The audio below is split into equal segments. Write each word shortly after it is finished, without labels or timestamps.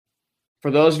For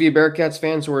those of you Bearcats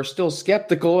fans who are still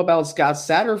skeptical about Scott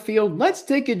Satterfield, let's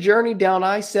take a journey down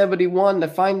I-71 to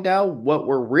find out what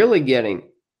we're really getting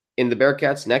in the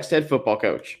Bearcats' next head football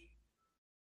coach.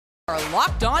 Are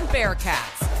Locked On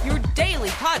Bearcats, your daily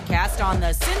podcast on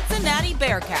the Cincinnati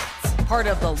Bearcats, part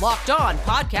of the Locked On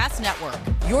Podcast Network,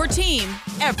 your team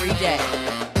every day.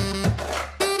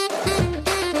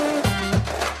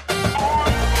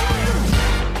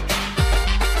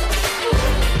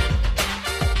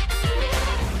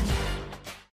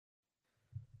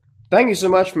 Thank you so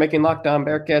much for making Locked On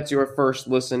Bearcats your first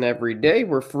listen every day.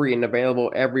 We're free and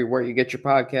available everywhere you get your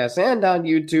podcasts and on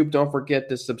YouTube. Don't forget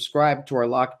to subscribe to our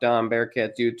Locked On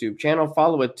Bearcats YouTube channel.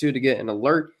 Follow it too to get an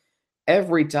alert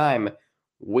every time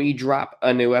we drop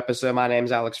a new episode. My name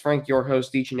is Alex Frank, your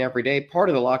host each and every day, part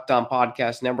of the Locked On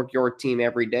Podcast Network, your team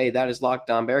every day. That is Locked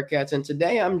On Bearcats. And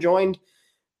today I'm joined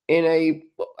in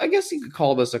I guess you could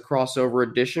call this a crossover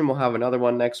edition. We'll have another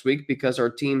one next week because our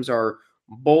teams are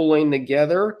bowling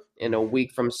together in a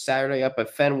week from Saturday up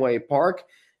at Fenway Park.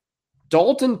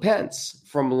 Dalton Pence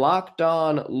from Locked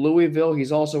On Louisville.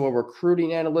 He's also a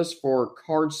recruiting analyst for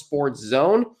Card Sports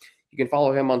Zone. You can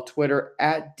follow him on Twitter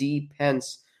at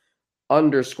 @dpence_.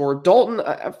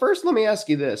 Dalton, first let me ask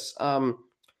you this.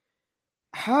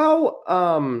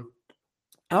 How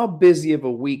busy of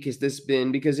a week has this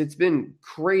been? Because it's been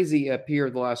crazy up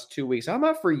here the last 2 weeks. How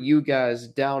about for you guys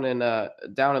down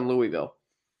in Louisville?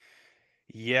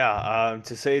 Yeah,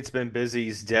 to say it's been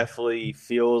busy definitely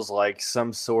feels like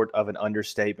some sort of an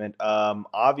understatement.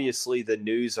 Obviously, the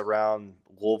news around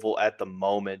Louisville at the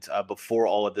moment, before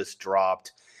all of this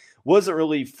dropped, wasn't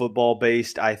really football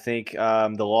based. I think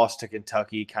the loss to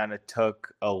Kentucky kind of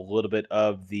took a little bit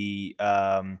of the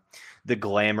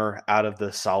glamour out of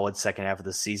the solid second half of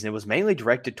the season. It was mainly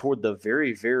directed toward the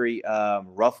very, very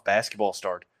rough basketball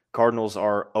start. Cardinals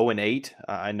are 0-8.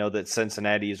 I know that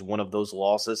Cincinnati is one of those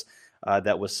losses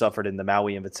that was suffered in the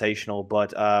Maui Invitational,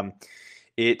 but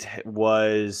it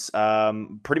was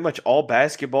pretty much all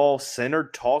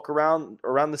basketball-centered talk around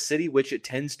the city, which it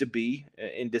tends to be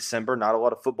in December. Not a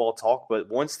lot of football talk, but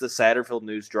once the Satterfield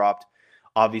news dropped,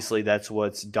 obviously that's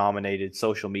what's dominated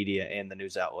social media and the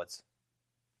news outlets.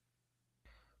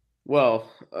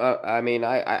 Well,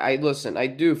 I listen. I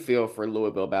do feel for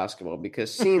Louisville basketball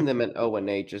because seeing them at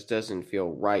 0-8 just doesn't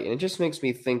feel right, and it just makes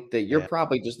me think that you're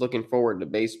probably just looking forward to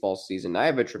baseball season. I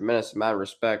have a tremendous amount of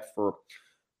respect for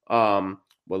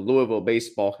what Louisville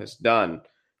baseball has done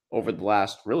over the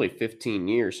last really 15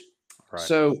 years. Right.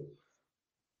 So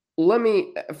let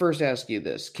me first ask you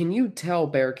this: can you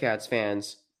tell Bearcats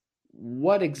fans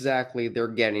what exactly they're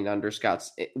getting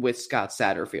with Scott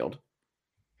Satterfield?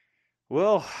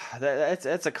 Well,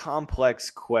 that's a complex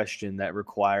question that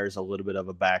requires a little bit of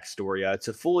a backstory.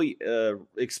 To fully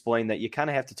explain that, you kind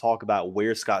of have to talk about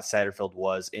where Scott Satterfield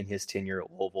was in his tenure at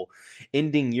Louisville.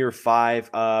 Ending year 5,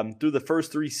 through the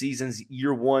first 3 seasons,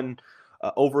 year 1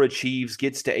 overachieves,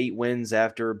 gets to 8 wins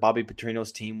after Bobby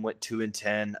Petrino's team went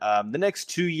 2-10. The next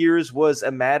 2 years was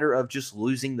a matter of just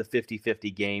losing the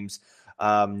 50-50 games.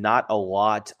 Not a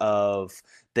lot of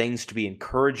things to be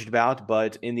encouraged about,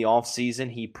 but in the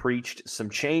offseason, he preached some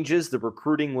changes. The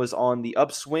recruiting was on the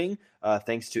upswing,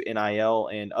 thanks to NIL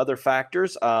and other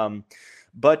factors.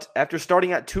 But after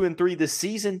starting out 2-3 this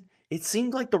season, it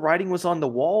seemed like the writing was on the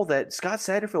wall that Scott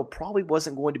Satterfield probably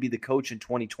wasn't going to be the coach in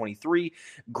 2023.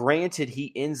 Granted,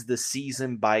 he ends the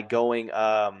season by going,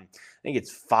 I think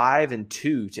it's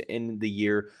 5-2 to end the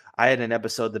year. I had an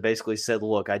episode that basically said,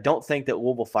 look, I don't think that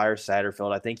Louisville fires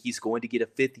Satterfield. I think he's going to get a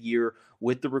 5th year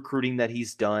with the recruiting that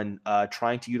he's done,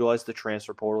 trying to utilize the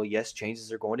transfer portal. Yes,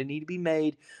 changes are going to need to be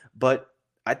made, but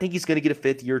I think he's going to get a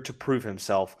 5th year to prove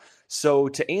himself. So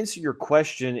to answer your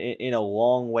question in a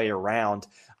long way around,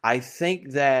 I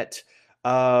think that,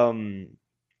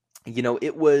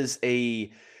 it was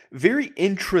a very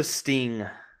interesting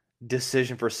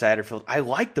decision for Satterfield. I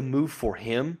like the move for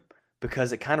him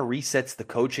because it kind of resets the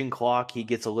coaching clock. He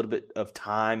gets a little bit of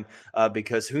time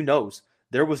because who knows?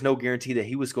 There was no guarantee that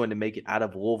he was going to make it out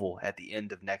of Louisville at the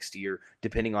end of next year,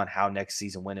 depending on how next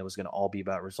season went. It was going to all be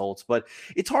about results. But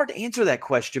it's hard to answer that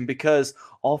question because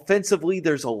offensively,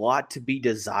 there's a lot to be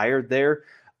desired there.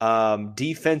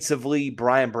 Defensively,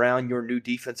 Brian Brown, your new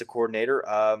defensive coordinator,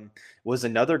 was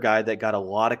another guy that got a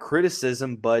lot of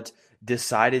criticism, but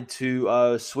decided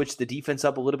to switch the defense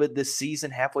up a little bit this season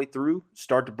halfway through,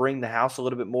 start to bring the house a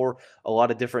little bit more, a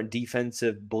lot of different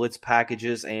defensive blitz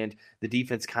packages, and the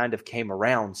defense kind of came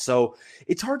around. So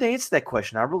it's hard to answer that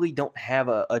question. I really don't have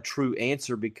a true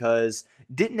answer because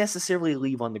didn't necessarily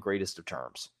leave on the greatest of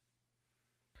terms.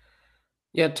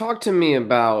 Yeah, talk to me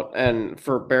about, and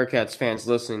for Bearcats fans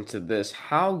listening to this,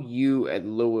 how you at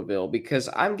Louisville, because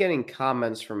I'm getting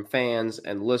comments from fans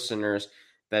and listeners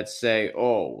that say,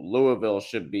 oh, Louisville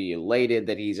should be elated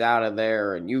that he's out of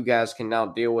there and you guys can now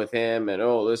deal with him. And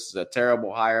oh, this is a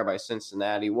terrible hire by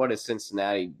Cincinnati. What is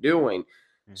Cincinnati doing?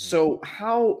 Mhm. So,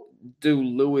 how do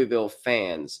Louisville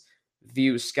fans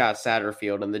view Scott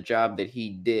Satterfield and the job that he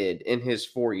did in his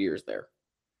 4 years there?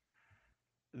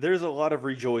 There's a lot of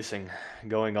rejoicing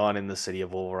going on in the city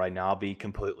of Louisville right now. I'll be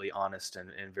completely honest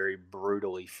and very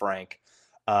brutally frank.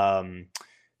 Um,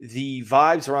 the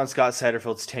vibes around Scott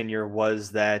Satterfield's tenure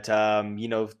was that,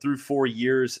 through 4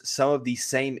 years, some of the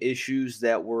same issues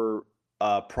that were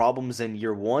problems in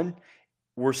year one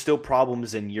were still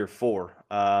problems in year four.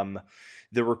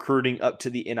 The recruiting up to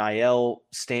the NIL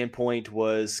standpoint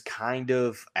was kind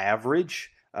of average.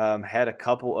 Had a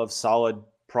couple of solid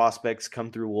prospects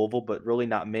come through Louisville, but really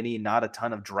not many. Not a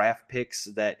ton of draft picks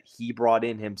that he brought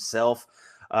in himself.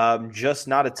 Just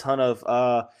not a ton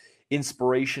of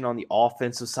inspiration on the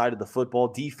offensive side of the football.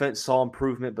 Defense saw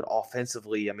improvement, but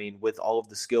offensively, I mean, with all of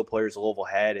the skill players Louisville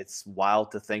had, it's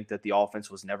wild to think that the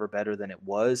offense was never better than it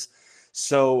was.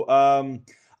 So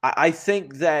I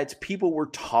think that people were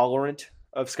tolerant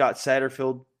of Scott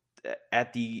Satterfield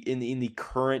at the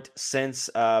current sense.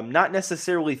 Not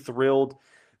necessarily thrilled.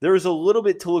 There was a little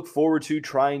bit to look forward to,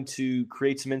 trying to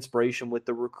create some inspiration with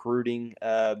the recruiting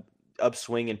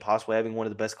upswing and possibly having one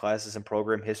of the best classes in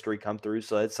program history come through.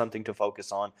 So that's something to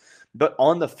focus on. But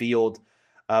on the field,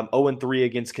 0-3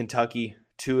 against Kentucky.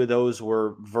 Two of those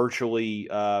were virtually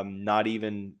not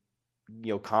even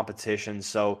competition.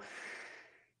 So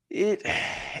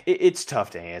it's tough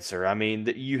to answer. I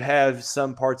mean, you have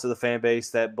some parts of the fan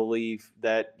base that believe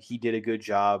that he did a good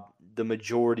job. The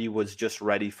majority was just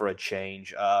ready for a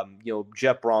change.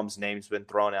 Jeff Brom's name's been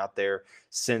thrown out there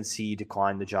since he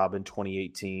declined the job in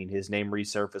 2018. His name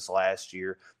resurfaced last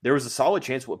year. There was a solid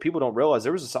chance. What people don't realize,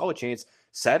 there was a solid chance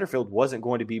Satterfield wasn't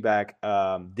going to be back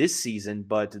this season,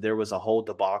 but there was a whole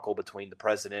debacle between the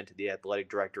president, the athletic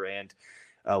director, and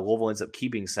Louisville ends up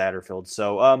keeping Satterfield.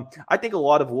 So I think a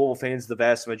lot of Louisville fans, the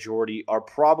vast majority, are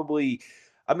probably.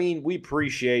 I mean, we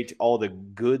appreciate all the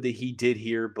good that he did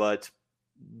here, but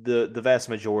the vast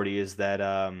majority is that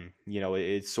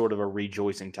it's sort of a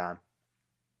rejoicing time.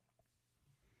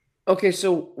 Okay,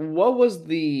 so what was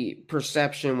the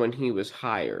perception when he was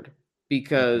hired? Hmm.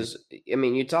 Because I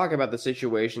mean, you talk about the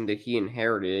situation that he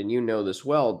inherited, and you know this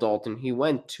well, Dalton. He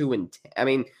went 2-10. I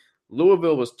mean,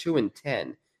 Louisville was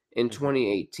 2-10 in Hmm.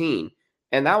 2018,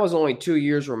 and that was only 2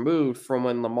 years removed from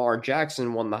when Lamar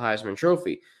Jackson won the Heisman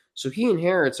Trophy. So he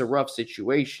inherits a rough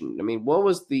situation. I mean, what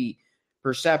was the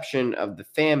perception of the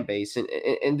fan base,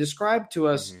 and describe to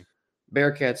us Hmm.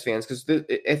 Bearcats fans, because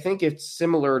I think it's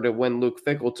similar to when Luke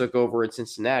Fickell took over at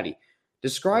Cincinnati. Sure.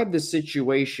 Describe the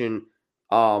situation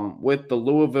with the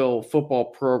Louisville football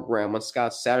program when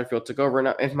Scott Satterfield took over.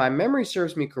 And if my memory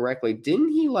serves me correctly,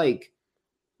 didn't he like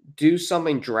do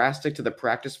something drastic to the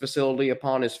practice facility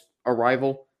upon his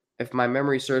arrival? If my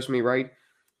memory serves me right.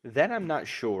 That I'm not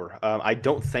sure. I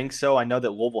don't think so. I know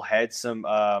that Louisville had some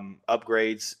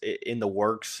upgrades in the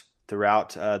works throughout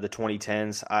the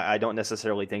 2010s. I don't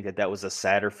necessarily think that was a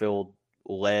Satterfield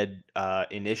led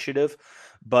initiative,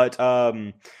 but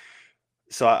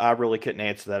so I really couldn't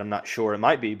answer that. I'm not sure. It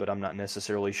might be, but I'm not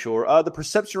necessarily sure. The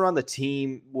perception around the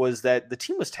team was that the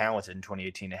team was talented in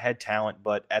 2018. It had talent,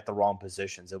 but at the wrong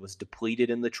positions. It was depleted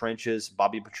in the trenches.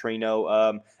 Bobby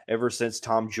Petrino, ever since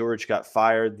Tom George got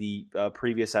fired, the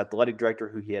previous athletic director,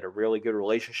 who he had a really good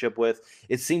relationship with,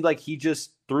 it seemed like he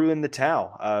just threw in the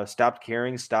towel, stopped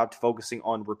caring, stopped focusing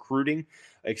on recruiting,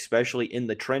 especially in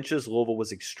the trenches. Louisville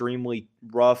was extremely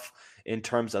rough in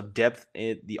terms of depth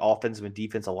in the offensive and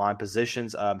defensive line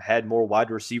positions. Had more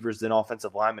wide receivers than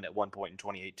offensive linemen at one point in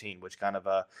 2018, which kind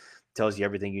of tells you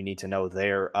everything you need to know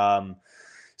there.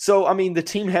 So, I mean, the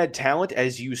team had talent,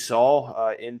 as you saw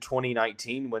in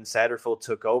 2019 when Satterfield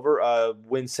took over.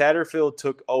 When Satterfield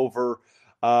took over,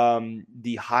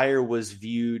 the hire was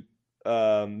viewed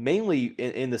mainly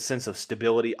in the sense of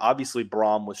stability. Obviously,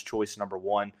 Brom was choice number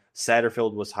one.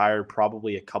 Satterfield was hired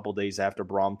probably a couple days after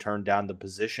Brom turned down the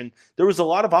position. There was a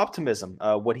lot of optimism.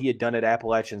 What he had done at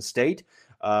Appalachian State,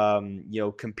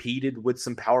 competed with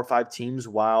some Power Five teams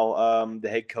while the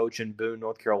head coach in Boone,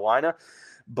 North Carolina.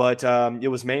 But it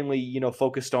was mainly,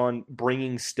 focused on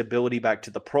bringing stability back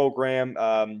to the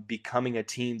program, becoming a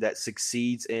team that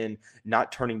succeeds in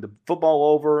not turning the football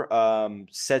over,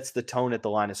 sets the tone at the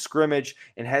line of scrimmage,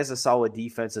 and has a solid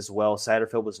defense as well.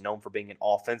 Satterfield was known for being an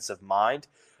offensive mind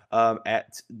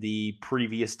at the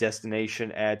previous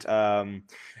destination at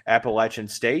Appalachian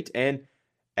State. And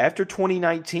after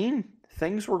 2019,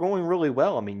 things were going really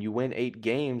well. I mean, you win 8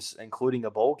 games, including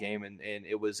a bowl game, and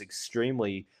it was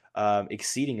extremely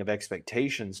exceeding of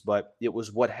expectations. But it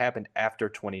was what happened after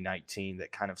 2019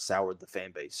 that kind of soured the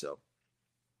fan base. So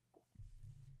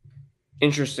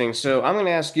Interesting. So I'm going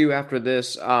to ask you after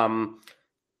this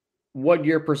what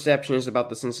your perception is about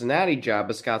the Cincinnati job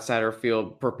as Scott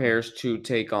Satterfield prepares to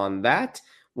take on that.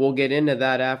 We'll get into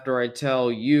that after I tell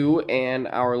you and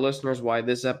our listeners why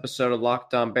this episode of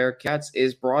Locked On Bearcats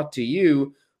is brought to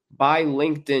you by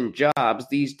LinkedIn Jobs.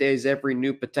 These days, every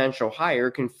new potential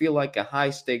hire can feel like a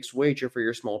high-stakes wager for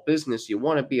your small business. You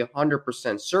want to be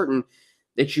 100% certain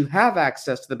that you have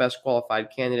access to the best qualified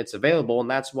candidates available,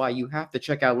 and that's why you have to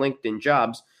check out LinkedIn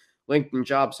Jobs. LinkedIn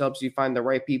Jobs helps you find the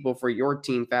right people for your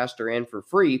team faster and for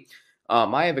free.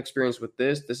 I have experience with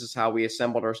this. This is how we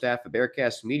assembled our staff at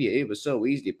Bearcats Media. It was so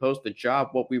easy to post the job,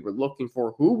 what we were looking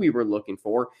for, who we were looking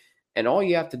for, and all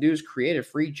you have to do is create a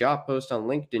free job post on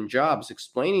LinkedIn Jobs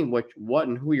explaining what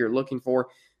and who you're looking for.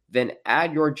 Then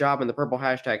add your job in the purple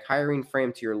hashtag hiring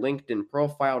frame to your LinkedIn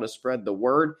profile to spread the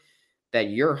word that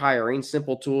you're hiring.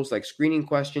 Simple tools like screening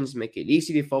questions make it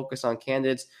easy to focus on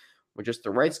candidates with just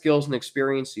the right skills and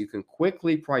experience so you can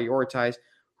quickly prioritize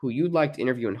who you'd like to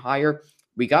interview and hire.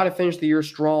 We got to finish the year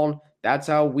strong. That's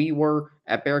how we were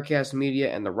at Bearcats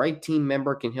Media, and the right team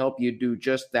member can help you do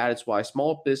just that. It's why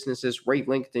small businesses rate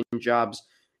LinkedIn Jobs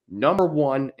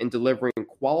 #1 in delivering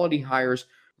quality hires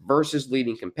versus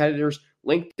leading competitors.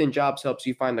 LinkedIn Jobs helps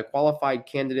you find the qualified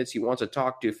candidates you want to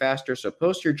talk to faster, so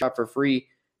post your job for free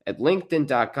at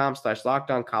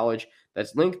linkedin.com/lockedoncollege.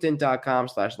 That's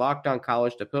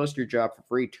linkedin.com/lockedoncollege to post your job for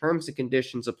free. Terms and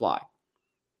conditions apply.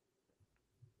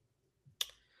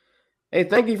 Hey,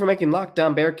 thank you for making Locked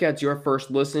On Bearcats your first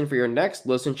listen. For your next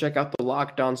listen, check out the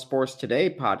Locked On Sports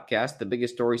Today podcast, the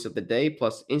biggest stories of the day,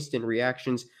 plus instant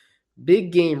reactions,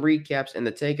 big game recaps, and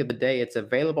the take of the day. It's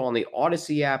available on the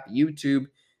Odyssey app, YouTube,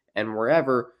 and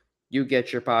wherever you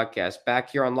get your podcast.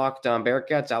 Back here on Locked On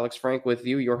Bearcats, Alex Frank with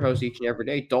you, your host each and every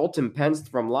day. Dalton Pence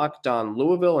from Locked On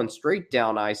Louisville and straight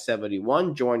down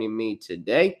I-71 joining me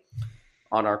today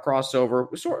on our crossover.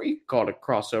 You can call it a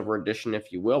crossover edition,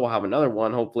 if you will. We'll have another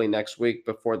one hopefully next week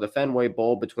before the Fenway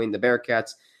Bowl between the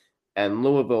Bearcats and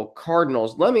Louisville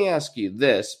Cardinals. Let me ask you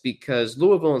this, because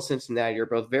Louisville and Cincinnati are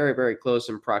both very, very close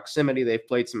in proximity. They've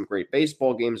played some great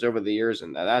baseball games over the years,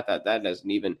 and that doesn't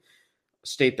even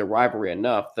state the rivalry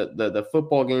enough. The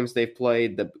football games they've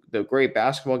played, the great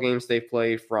basketball games they've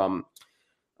played, from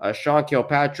Sean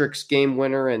Kilpatrick's game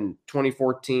winner in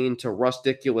 2014 to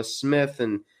Rusticulous Smith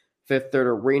and Fifth Third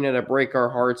Arena to break our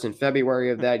hearts in February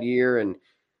of that year. And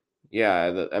yeah,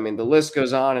 the list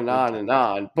goes on and on and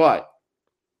on. But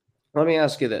let me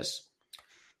ask you this.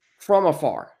 From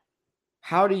afar,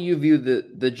 how do you view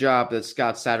the job that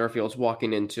Scott Satterfield's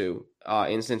walking into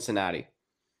in Cincinnati?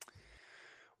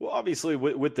 Well, obviously,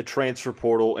 with the transfer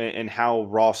portal and how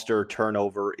roster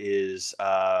turnover is,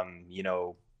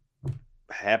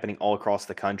 happening all across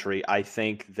the country, I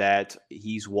think that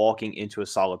he's walking into a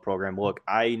solid program. Look,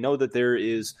 I know that there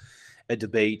is a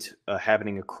debate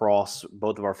happening across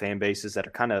both of our fan bases that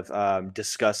are kind of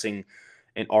discussing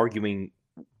and arguing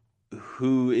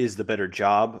who is the better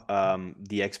job,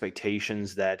 the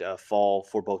expectations that fall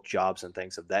for both jobs and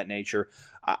things of that nature.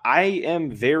 I am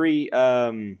very,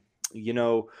 I'm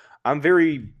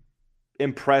very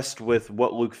impressed with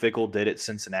what Luke Fickell did at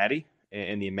Cincinnati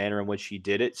and the manner in which he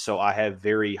did it. So I have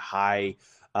very high,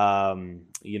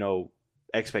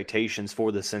 expectations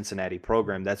for the Cincinnati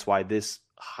program. That's why this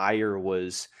hire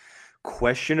was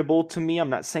questionable to me. I'm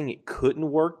not saying it couldn't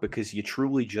work, because you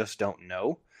truly just don't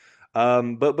know.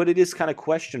 But it is kind of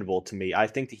questionable to me. I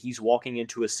think that he's walking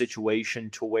into a situation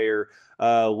to where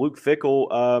Luke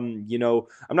Fickell, I'm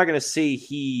not going to say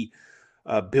he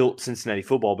built Cincinnati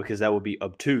football, because that would be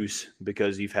obtuse,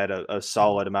 because you've had a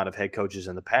solid amount of head coaches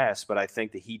in the past. But I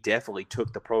think that he definitely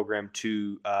took the program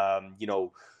to,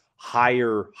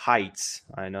 higher heights.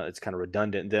 I know it's kind of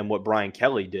redundant than what Brian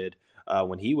Kelly did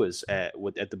when he was at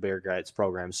the Bearcats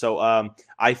program. So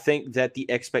I think that the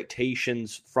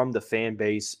expectations from the fan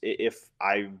base, if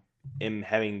I am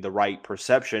having the right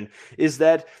perception, is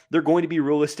that they're going to be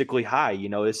realistically high.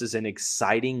 This is an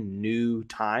exciting new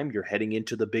time. You're heading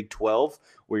into the Big 12,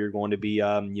 where you're going to be,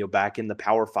 back in the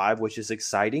Power 5, which is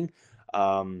exciting.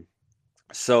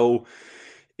 So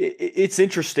it's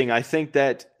interesting. I think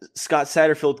that Scott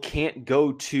Satterfield can't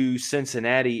go to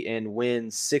Cincinnati and win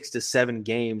 6 to 7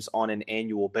 games on an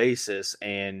annual basis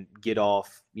and get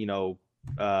off,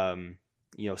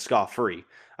 scot-free.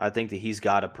 I think that he's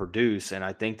got to produce, and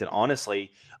I think that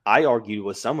honestly, I argued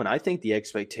with someone. I think the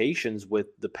expectations with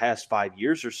the past 5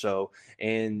 years or so,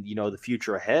 and the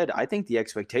future ahead, I think the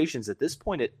expectations at this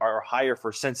point are higher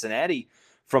for Cincinnati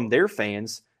from their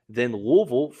fans than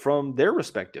Louisville from their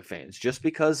respective fans, just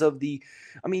because of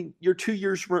you're 2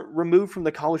 years removed from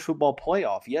the college football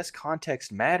playoff. Yes,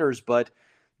 context matters, but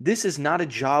this is not a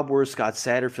job where Scott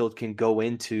Satterfield can go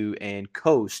into and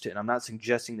coast. And I'm not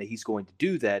suggesting that he's going to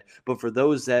do that. But for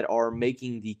those that are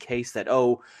making the case that,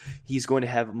 he's going to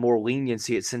have more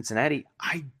leniency at Cincinnati,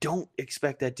 I don't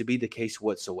expect that to be the case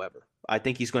whatsoever. I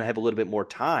think he's going to have a little bit more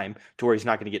time to where he's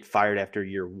not going to get fired after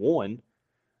year one.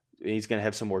 He's going to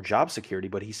have some more job security,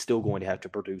 but he's still going to have to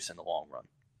produce in the long run.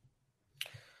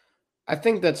 I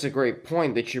think that's a great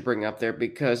point that you bring up there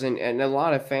because, and a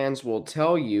lot of fans will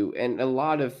tell you, and a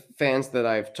lot of fans that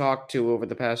I've talked to over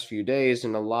the past few days,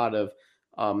 and a lot of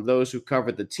those who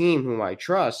cover the team whom I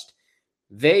trust,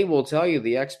 they will tell you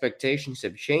the expectations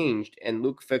have changed, and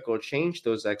Luke Fickell changed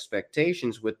those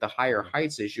expectations with the higher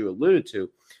heights, as you alluded to,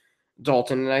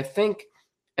 Dalton. And I think,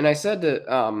 and I said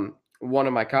to one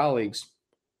of my colleagues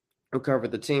who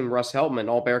covered the team, Russ Heltman,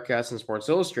 all Bearcats and Sports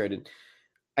Illustrated,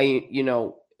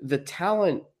 the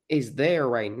talent is there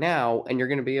right now, and you're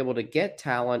going to be able to get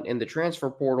talent in the transfer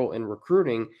portal and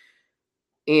recruiting.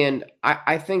 And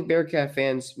I think Bearcat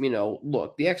fans,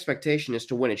 look, the expectation is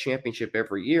to win a championship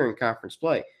every year in conference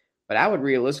play. But I would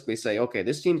realistically say, okay,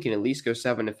 this team can at least go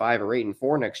 7-5 or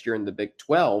 8-4 next year in the Big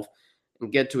 12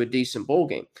 and get to a decent bowl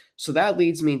game. So that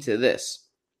leads me to this.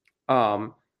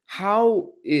 How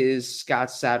is Scott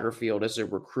Satterfield as a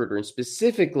recruiter, and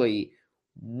specifically,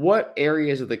 what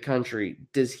areas of the country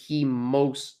does he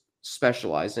most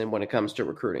specialize in when it comes to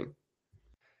recruiting?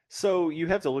 So you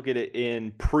have to look at it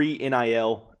in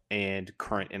pre-NIL and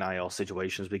current NIL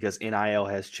situations because NIL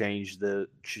has changed the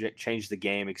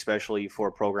game, especially for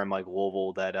a program like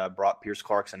Louisville that brought Pierce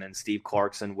Clarkson, and Steve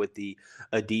Clarkson with the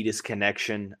Adidas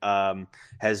connection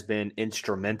has been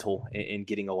instrumental in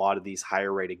getting a lot of these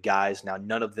higher rated guys. Now,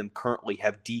 none of them currently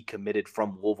have decommitted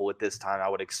from Louisville at this time. I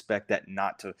would expect that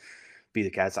not to be the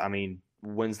case. I mean,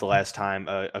 when's the last time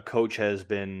a coach has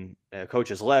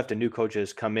left, a new coach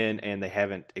has come in, and they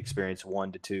haven't experienced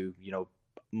 1 to 2,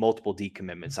 multiple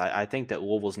decommitments? I think that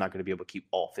Louisville's not going to be able to keep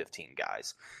all 15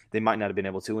 guys. They might not have been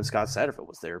able to when Scott Satterfield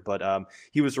was there, but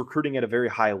he was recruiting at a very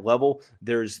high level.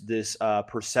 There's this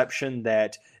perception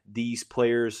that these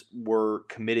players were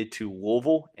committed to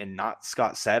Louisville and not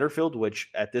Scott Satterfield, which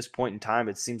at this point in time,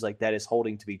 it seems like that is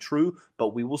holding to be true,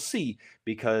 but we will see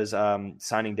because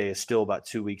signing day is still about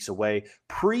 2 weeks away.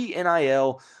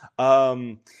 Pre-NIL,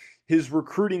 his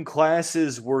recruiting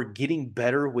classes were getting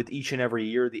better with each and every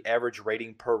year. The average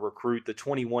rating per recruit, the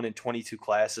 21 and 22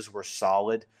 classes were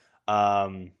solid,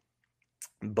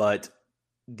 but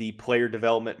the player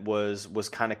development was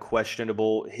kind of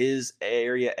questionable. His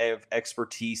area of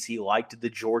expertise, he liked the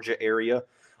Georgia area,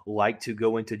 liked to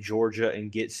go into Georgia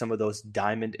and get some of those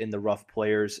diamond in the rough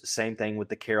players. Same thing with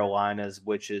the Carolinas,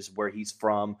 which is where he's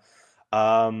from.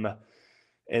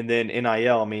 And then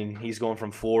NIL, he's going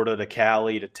from Florida to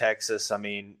Cali to Texas. I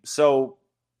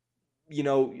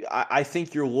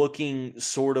think you're looking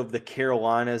sort of the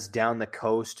Carolinas down the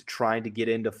coast, trying to get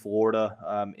into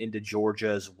Florida, into Georgia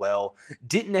as well.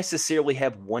 Didn't necessarily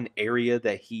have one area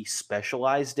that he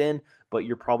specialized in, but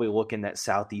you're probably looking that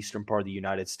southeastern part of the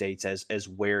United States as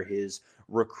where his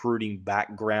recruiting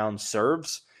background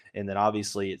serves. And then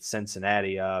obviously at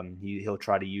Cincinnati, he'll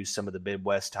try to use some of the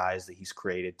Midwest ties that he's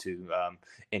created to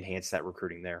enhance that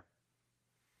recruiting there.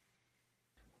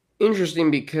 Interesting,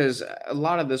 because a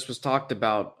lot of this was talked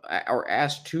about or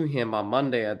asked to him on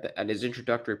Monday at his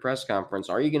introductory press conference.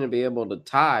 Are you going to be able to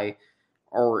tie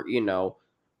or,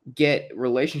 get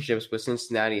relationships with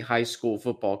Cincinnati high school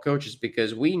football coaches?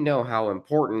 Because we know how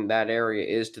important that area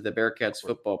is to the Bearcats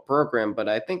football program. But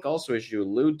I think also, as you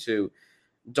allude to,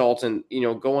 Dalton,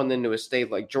 going into a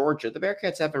state like Georgia, the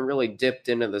Bearcats haven't really dipped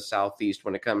into the Southeast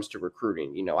when it comes to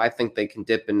recruiting. I think they can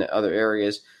dip into other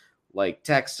areas like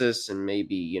Texas and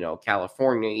maybe,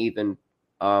 California even.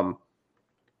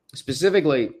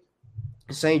 Specifically,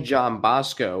 St. John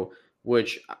Bosco,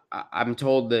 which I'm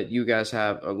told that you guys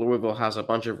have, Louisville has a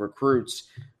bunch of recruits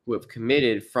who have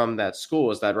committed from that school.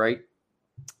 Is that right?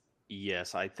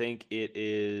 Yes, I think it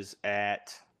is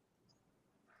at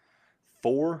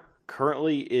 4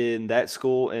 currently in that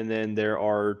school, and then there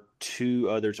are 2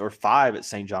 others or 5 at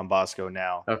St. John Bosco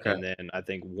now. Okay. And then I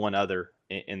think 1 other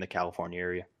in the California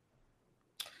area.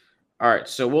 All right,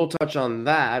 so we'll touch on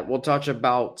that. We'll touch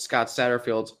about Scott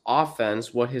Satterfield's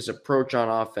offense, what his approach on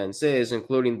offense is,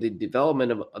 including the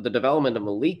development of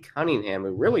Malik Cunningham,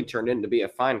 who really turned into be a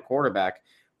fine quarterback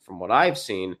from what I've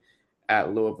seen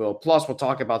at Louisville. Plus, we'll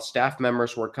talk about staff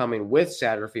members who are coming with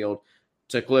Satterfield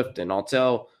to Clifton.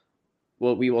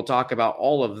 We will talk about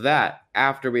all of that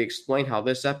after we explain how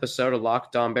this episode of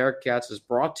Locked On Bearcats is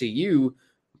brought to you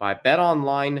by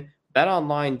BetOnline.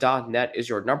 BetOnline.net is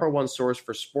your number one source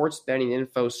for sports betting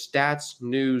info, stats,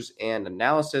 news, and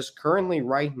analysis. Currently,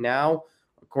 right now,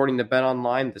 according to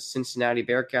BetOnline, the Cincinnati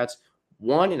Bearcats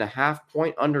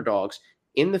 1.5-point underdogs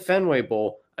in the Fenway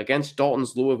Bowl against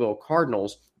Dalton's Louisville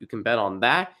Cardinals. You can bet on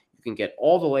that. You can get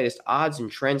all the latest odds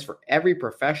and trends for every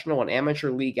professional and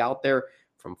amateur league out there,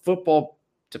 from football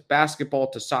to basketball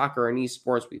to soccer and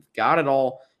esports. We've got it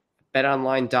all at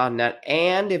betonline.net.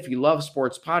 And if you love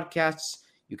sports podcasts,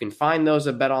 you can find those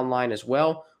at BetOnline as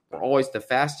well. We're always the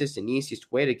fastest and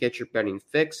easiest way to get your betting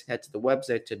fix. Head to the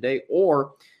website today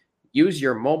or use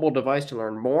your mobile device to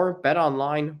learn more.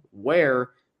 BetOnline, where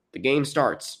the game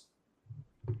starts.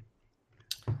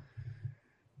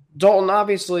 Dalton,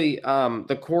 obviously,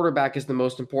 the quarterback is the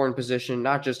most important position,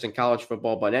 not just in college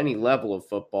football, but any level of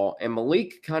football. And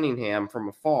Malik Cunningham, from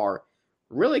afar,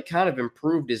 really kind of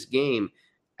improved his game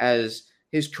as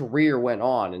his career went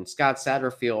on. And Scott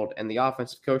Satterfield and the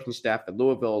offensive coaching staff at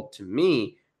Louisville, to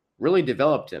me, really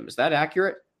developed him. Is that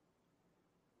accurate?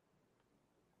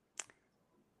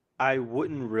 I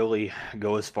wouldn't really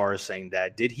go as far as saying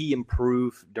that. Did he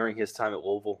improve during his time at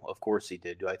Louisville? Of course he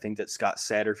did. Do I think that Scott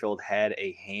Satterfield had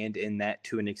a hand in that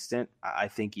to an extent? I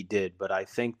think he did. But I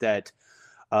think that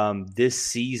this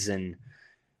season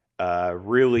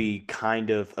really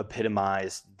kind of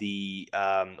epitomized the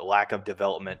lack of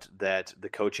development that the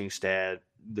coaching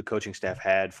staff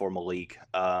had for Malik.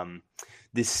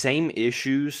 The same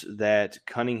issues that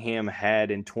Cunningham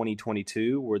had in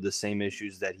 2022 were the same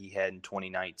issues that he had in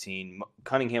 2019.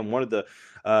 Cunningham, one of the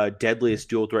deadliest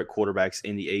dual threat quarterbacks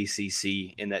in the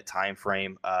ACC in that time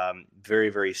frame. Very,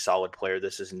 very solid player.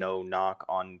 This is no knock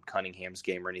on Cunningham's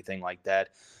game or anything like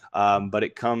that. But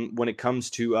when it comes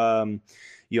to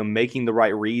making the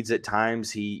right reads at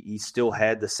times, he still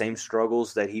had the same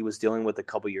struggles that he was dealing with a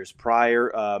couple years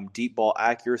prior. Deep ball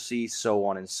accuracy, so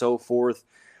on and so forth.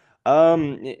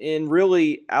 And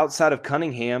really, outside of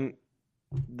Cunningham,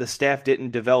 the staff didn't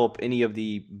develop any of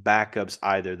the backups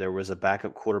either. There was a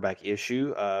backup quarterback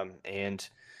issue. And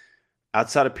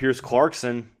outside of Pierce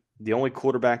Clarkson, the only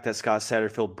quarterback that Scott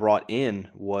Satterfield brought in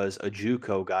was a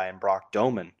JUCO guy in Brock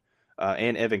Doman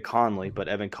and Evan Conley. But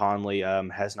Evan Conley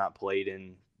has not played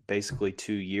in basically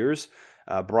 2 years.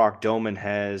 Brock Doman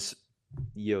has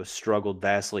struggled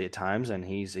vastly at times, and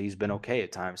he's been okay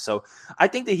at times. So I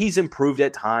think that he's improved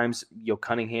at times,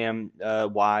 Cunningham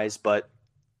wise, but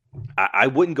I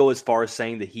wouldn't go as far as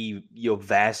saying that he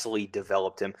vastly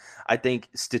developed him. I think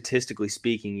statistically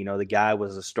speaking, the guy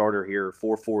was a starter here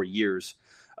for 4 years.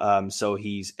 So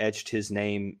he's etched his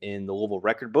name in the Louisville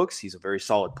record books. He's a very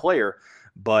solid player,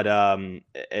 but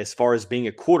as far as being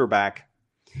a quarterback,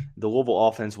 the Louisville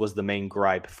offense was the main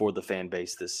gripe for the fan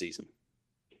base this season.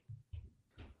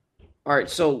 All right,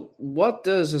 so what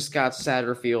does the Scott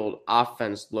Satterfield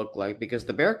offense look like? Because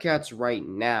the Bearcats right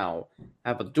now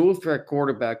have a dual-threat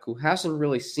quarterback who hasn't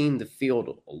really seen the field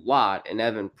a lot in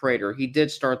Evan Prater. He did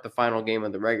start the final game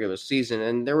of the regular season,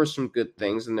 and there were some good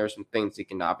things, and there's some things he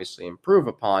can obviously improve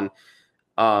upon.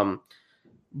 But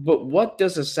what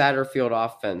does a Satterfield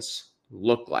offense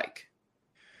look like?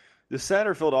 The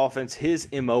Satterfield offense, his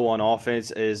MO on offense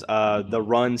is the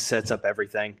run sets up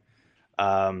everything.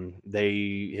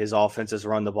 His offenses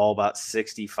run the ball about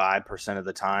 65% of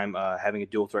the time. Having a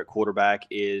dual threat quarterback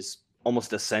is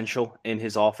almost essential in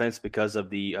his offense because of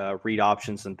the read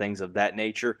options and things of that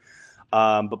nature.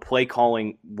 But play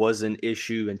calling was an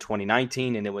issue in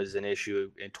 2019, and it was an issue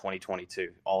in 2022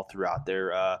 all throughout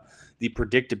there. The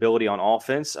predictability on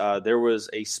offense, there was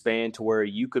a span to where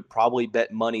you could probably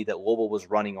bet money that Louisville was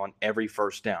running on every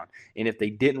first down. And if they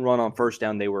didn't run on first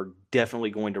down, they were definitely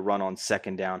going to run on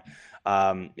second down.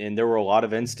 And there were a lot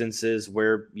of instances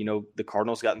where, the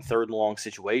Cardinals got in third and long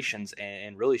situations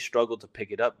and really struggled to pick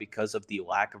it up because of the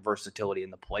lack of versatility in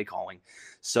the play calling.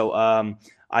 So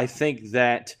I think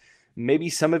that maybe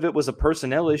some of it was a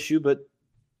personnel issue, but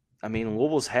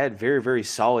Louisville's had very, very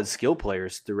solid skill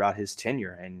players throughout his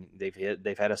tenure, and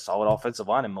they've had a solid offensive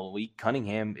line, and Malik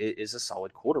Cunningham is a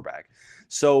solid quarterback.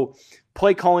 So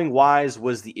play calling wise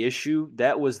was the issue.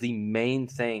 That was the main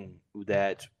thing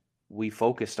that we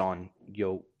focused on,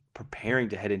 preparing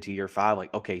to head into year 5.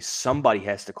 Like, okay, somebody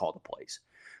has to call the plays,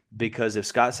 because if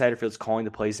Scott Satterfield's calling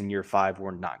the plays in year 5,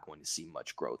 we're not going to see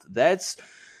much growth. That's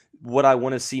what I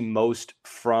want to see most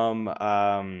from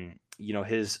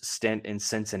his stint in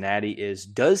Cincinnati is,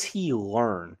 does he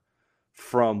learn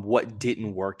from what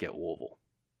didn't work at Louisville?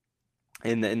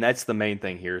 And that's the main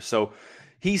thing here. So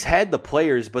he's had the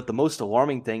players, but the most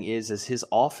alarming thing is his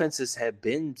offenses have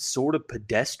been sort of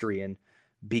pedestrian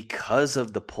because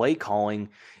of the play calling.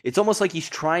 It's almost like he's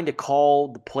trying to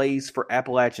call the plays for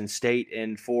Appalachian State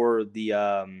and for the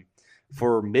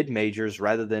for mid majors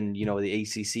rather than the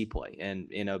ACC play.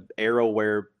 And in an era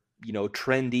where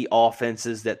trendy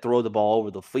offenses that throw the ball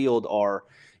over the field are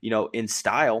in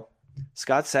style,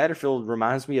 Scott Satterfield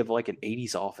reminds me of like an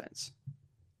 80s offense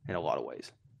in a lot of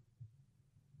ways.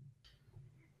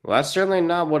 Well, that's certainly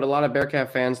not what a lot of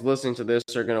Bearcat fans listening to this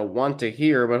are going to want to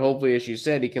hear, but hopefully, as you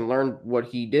said, he can learn what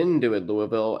he didn't do at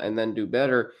Louisville and then do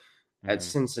better at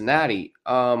Cincinnati.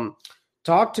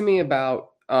 Talk to me about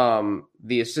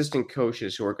the assistant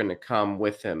coaches who are going to come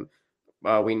with him.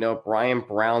 We know Brian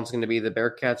Brown's going to be the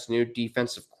Bearcats' new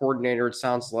defensive coordinator, it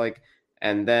sounds like,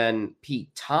 and then Pete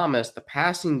Thomas, the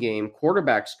passing game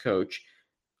quarterbacks coach,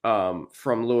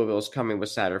 from Louisville, is coming with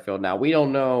Satterfield. Now, we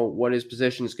don't know what his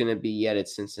position is going to be yet at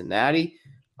Cincinnati.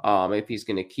 If he's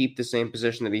going to keep the same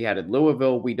position that he had at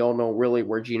Louisville, we don't know really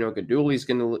where Gino Guidugli is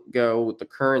going to go with the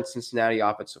current Cincinnati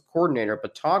offensive coordinator.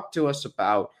 But talk to us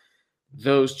about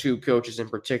those two coaches in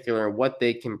particular and what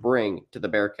they can bring to the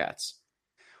Bearcats.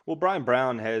 Well, Brian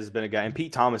Brown has been a guy, and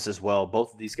Pete Thomas as well.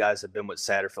 Both of these guys have been with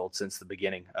Satterfield since the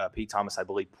beginning. Pete Thomas, I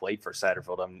believe, played for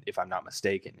Satterfield, if I'm not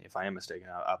mistaken. If I am mistaken,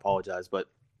 I apologize. But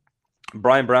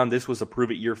Brian Brown, this was a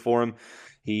prove-it year for him.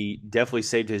 He definitely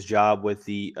saved his job with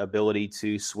the ability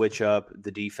to switch up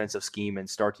the defensive scheme and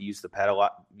start to use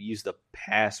the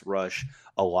pass rush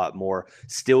a lot more.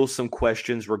 Still some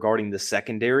questions regarding the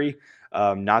secondary.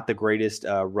 Not the greatest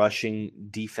rushing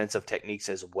defensive techniques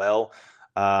as well.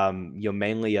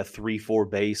 Mainly a 3-4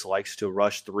 base, likes to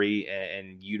rush three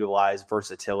and utilize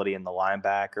versatility in the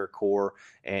linebacker core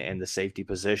and the safety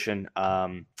position.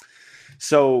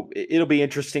 So it'll be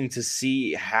interesting to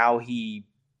see how he,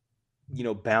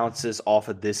 bounces off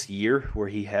of this year where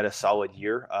he had a solid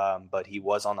year, but he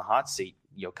was on the hot seat,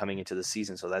 coming into the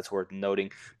season. So that's worth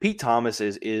noting. Pete Thomas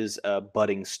is a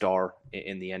budding star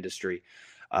in the industry.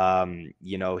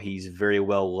 He's very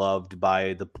well loved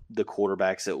by the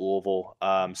quarterbacks at Louisville,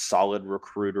 solid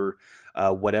recruiter.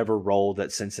 Whatever role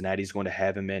that Cincinnati is going to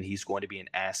have him in, he's going to be an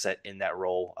asset in that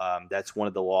role. That's one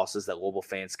of the losses that Louisville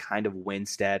fans kind of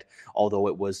winced at, although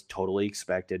it was totally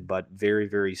expected, but very,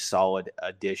 very solid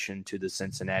addition to the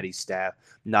Cincinnati staff,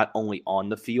 not only on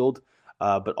the field,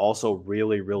 but also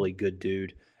really, really good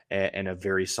dude and a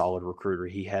very solid recruiter.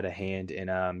 He had a hand in,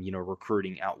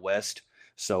 recruiting out west.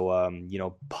 So,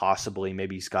 possibly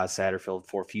maybe Scott Satterfield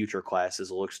for future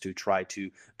classes looks to try to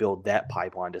build that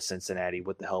pipeline to Cincinnati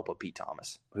with the help of Pete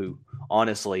Thomas, who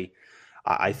honestly,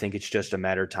 I think it's just a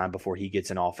matter of time before he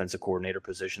gets an offensive coordinator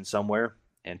position somewhere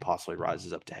and possibly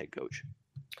rises up to head coach.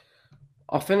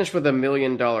 I'll finish with $1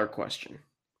 million question.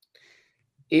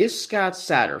 Is Scott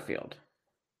Satterfield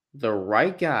the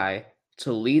right guy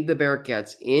to lead the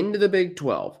Bearcats into the Big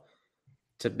 12,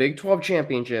 to Big 12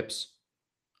 championships,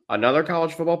 another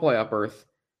college football playoff berth,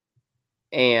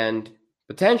 and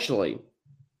potentially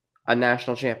a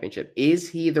national championship? Is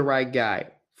he the right guy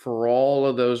for all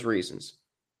of those reasons,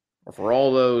 or for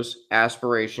all those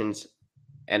aspirations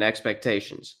and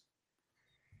expectations?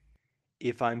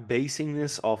 If I'm basing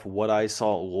this off what I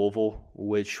saw at Louisville,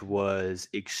 which was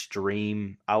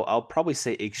extreme, I'll probably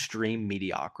say extreme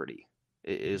mediocrity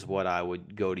is what I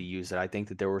would go to use it. I think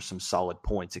that there were some solid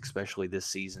points, especially this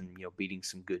season, beating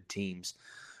some good teams.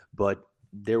 But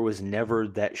there was never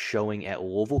that showing at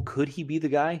Louisville. Could he be the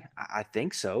guy? I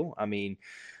think so. I mean,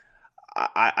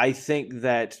 I think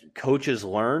that coaches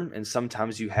learn, and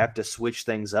sometimes you have to switch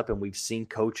things up, and we've seen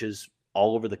coaches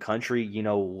all over the country,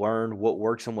 learn what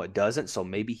works and what doesn't. So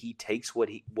maybe he takes what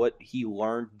he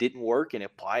learned didn't work and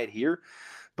apply it here.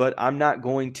 But I'm not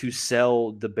going to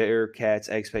sell the Bearcats'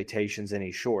 expectations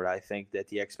any short. I think that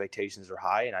the expectations are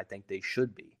high, and I think they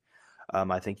should be.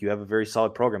 I think you have a very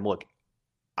solid program. Look,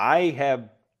 I have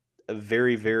a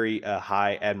very, very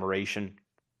high admiration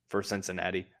for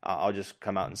Cincinnati. I'll just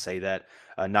come out and say that,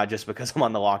 not just because I'm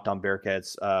on the Locked On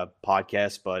Bearcats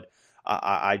podcast, but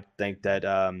I think that,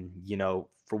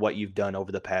 for what you've done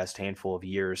over the past handful of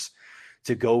years,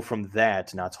 to go from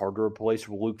that, now it's hard to replace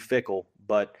Luke Fickell,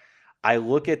 but I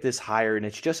look at this hire and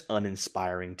it's just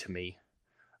uninspiring to me.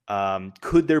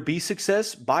 Could there be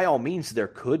success? By all means, there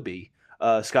could be.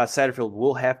 Scott Satterfield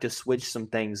will have to switch some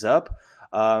things up.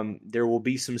 There will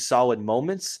be some solid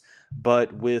moments,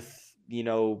 but with,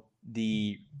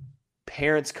 the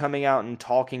parents coming out and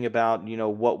talking about,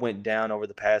 what went down over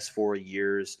the past 4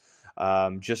 years,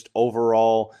 just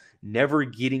overall never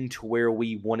getting to where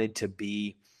we wanted to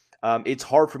be. It's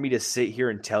hard for me to sit here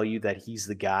and tell you that he's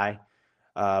the guy,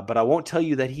 but I won't tell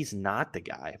you that he's not the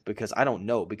guy because I don't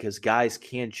know, because guys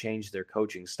can change their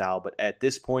coaching style. But at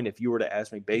this point, if you were to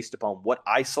ask me based upon what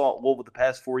I saw at Louisville the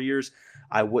past 4 years,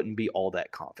 I wouldn't be all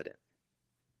that confident.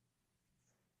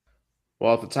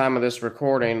 Well, at the time of this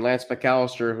recording, Lance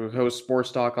McAllister, who hosts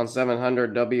Sports Talk on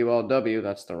 700 WLW,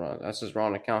 that's his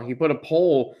wrong account. He put a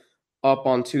poll up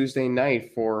on Tuesday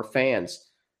night for fans,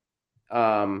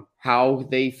 how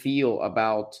they feel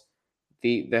about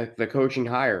the coaching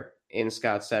hire in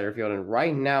Scott Satterfield. And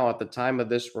right now, at the time of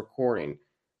this recording,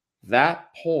 that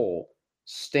poll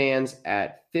stands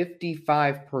at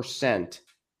 55%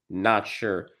 not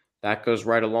sure. That goes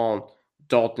right along,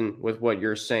 Dalton, with what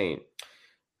you're saying.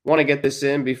 Want to get this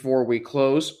in before we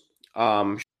close.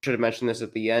 Should have mentioned this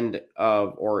at the end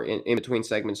of, or in between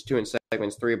segments 2 and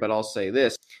segments 3, but I'll say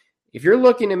this. If you're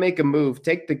looking to make a move,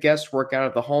 take the guesswork out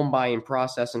of the home buying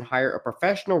process and hire a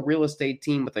professional real estate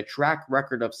team with a track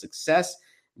record of success.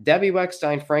 Debbie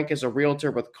Weckstein-Frank is a realtor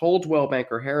with Coldwell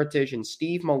Banker Heritage, and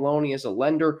Steve Maloney is a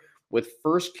lender with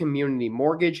First Community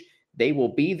Mortgage. They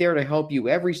will be there to help you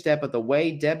every step of the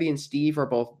way. Debbie and Steve are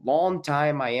both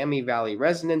longtime Miami Valley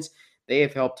residents. They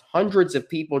have helped hundreds of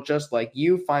people just like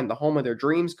you find the home of their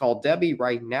dreams. Call Debbie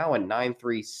right now at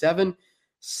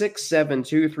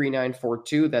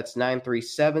 937-672-3942. That's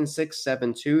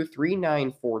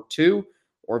 937-672-3942.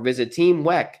 Or visit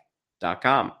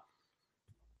teamweck.com.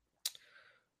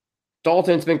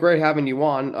 Dalton, it's been great having you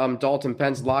on. Dalton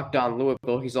Penn's Locked On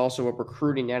Louisville. He's also a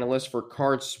recruiting analyst for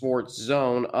Card Sports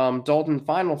Zone. Dalton,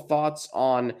 final thoughts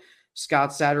on Scott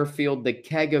Satterfield, the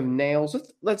Keg of Nails.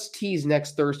 Let's tease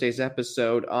next Thursday's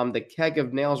episode. The Keg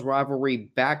of Nails rivalry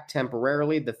back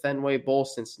temporarily. The Fenway Bowl,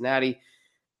 Cincinnati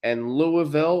and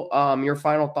Louisville. Your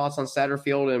final thoughts on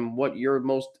Satterfield and what you're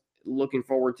most looking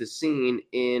forward to seeing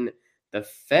in the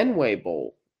Fenway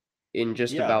Bowl in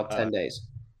just about 10 days.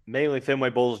 Mainly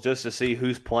Fenway Bowls just to see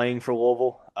who's playing for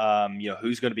Louisville,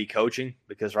 who's going to be coaching,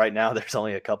 because right now there's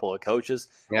only a couple of coaches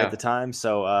at the time.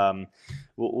 So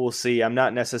we'll see. I'm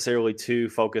not necessarily too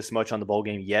focused much on the bowl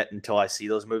game yet until I see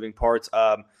those moving parts.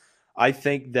 I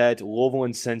think that Louisville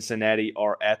and Cincinnati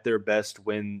are at their best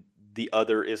when the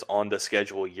other is on the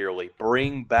schedule yearly.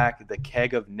 Bring back the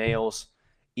Keg of Nails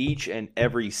each and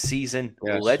every season.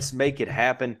 Yes. Let's make it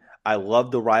happen. I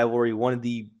love the rivalry. One of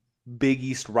the Big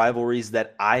East rivalries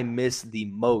that I miss the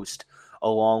most,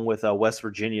 along with West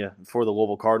Virginia for the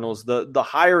Louisville Cardinals. The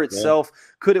hire itself,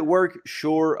 could it work?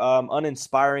 Sure.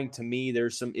 Uninspiring to me.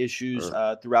 There's some issues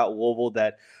throughout Louisville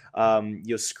that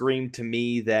scream to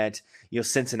me that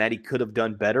Cincinnati could have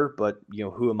done better, but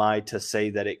who am I to say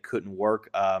that it couldn't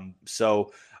work?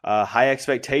 So high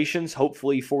expectations,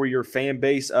 hopefully, for your fan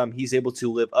base. He's able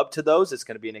to live up to those. It's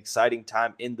going to be an exciting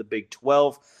time in the Big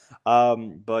 12,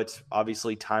 but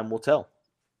obviously time will tell.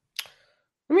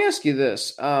 Let me ask you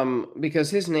this, because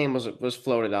his name was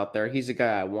floated out there. He's a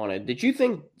guy I wanted. Did you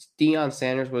think Deion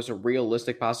Sanders was a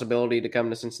realistic possibility to come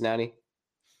to Cincinnati?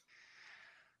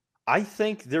 I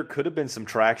think there could have been some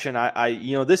traction.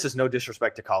 This is no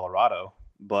disrespect to Colorado,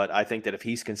 but I think that if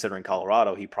he's considering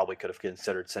Colorado, he probably could have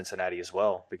considered Cincinnati as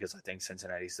well, because I think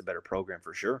Cincinnati's the better program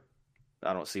for sure.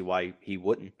 I don't see why he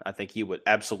wouldn't. I think he would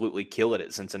absolutely kill it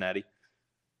at Cincinnati.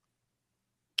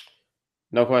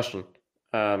 No question.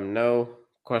 No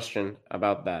question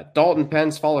about that. Dalton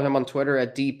Pence, follow him on Twitter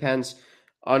at dpence_.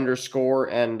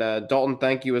 And Dalton,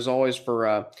 thank you as always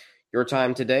for your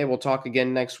time today. We'll talk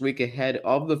again next week ahead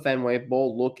of the Fenway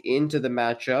Bowl. Look into the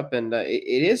matchup, and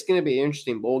it is going to be an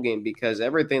interesting bowl game because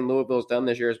everything Louisville's done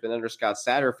this year has been under Scott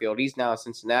Satterfield. He's now in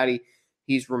Cincinnati.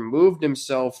 He's removed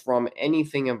himself from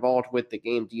anything involved with the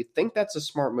game. Do you think that's a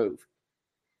smart move?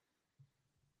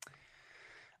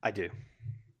 I do.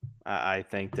 I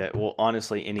think that, well,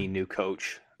 honestly, any new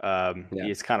coach,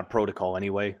 it's kind of protocol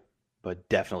anyway, but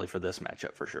definitely for this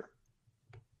matchup for sure.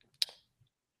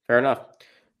 Fair enough.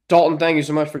 Dalton, thank you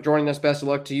so much for joining us. Best of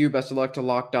luck to you. Best of luck to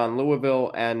Locked On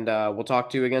Louisville, and we'll talk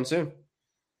to you again soon.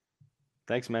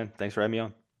 Thanks, man. Thanks for having me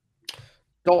on.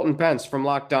 Dalton Pence from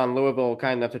Locked On Louisville,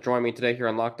 kind enough to join me today here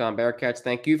on Locked On Bearcats.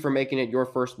 Thank you for making it your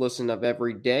first listen of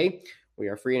every day. We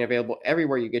are free and available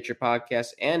everywhere you get your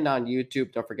podcasts and on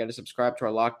YouTube. Don't forget to subscribe to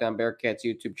our Locked On Bearcats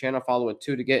YouTube channel. Follow it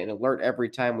too to get an alert every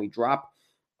time we drop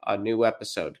a new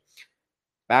episode.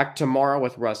 Back tomorrow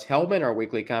with Russ Hellman, our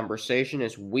weekly conversation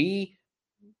as we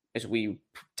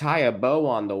tie a bow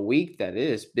on the week that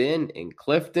it has been in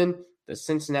Clifton. The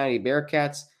Cincinnati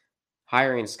Bearcats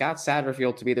hiring Scott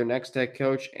Satterfield to be their next head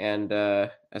coach. And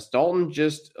as Dalton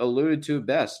just alluded to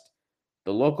best,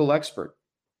 the local expert,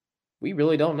 we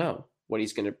really don't know what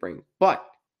he's going to bring. But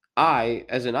I,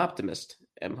 as an optimist,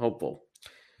 am hopeful.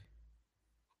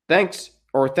 Thanks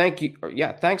for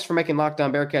making Locked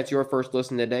On Bearcats your first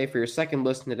listen today. For your second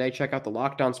listen today, check out the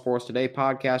Locked On Sports Today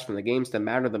podcast. From the games that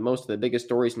matter the most to the biggest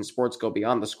stories in sports go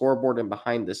beyond the scoreboard and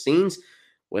behind the scenes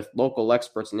with local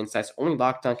experts and insights only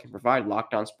Locked On can provide.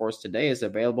 Locked On Sports Today is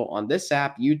available on this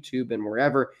app, YouTube, and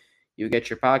wherever you get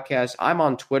your podcasts. I'm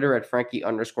on Twitter at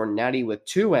Frankie_Natty with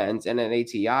 2 N's and an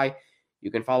ATI. You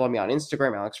can follow me on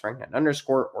Instagram, AlexFrank9_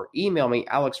 or email me,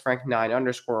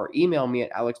 AlexFrank9_ or email me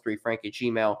at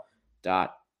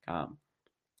alex3frank@gmail.com.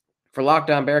 For Locked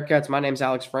On Bearcats, my name's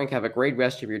Alex Frank. Have a great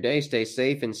rest of your day. Stay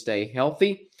safe and stay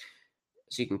healthy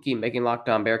so you can keep making Locked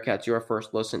On Bearcats your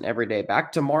first listen every day.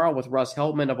 Back tomorrow with Russ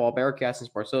Heldman of All Bearcats and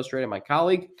Sports Illustrated, my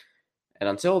colleague. And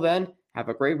until then, have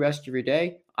a great rest of your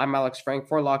day. I'm Alex Frank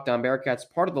for Locked On Bearcats,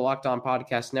 part of the Locked On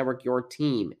Podcast Network, your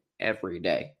team every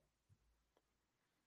day.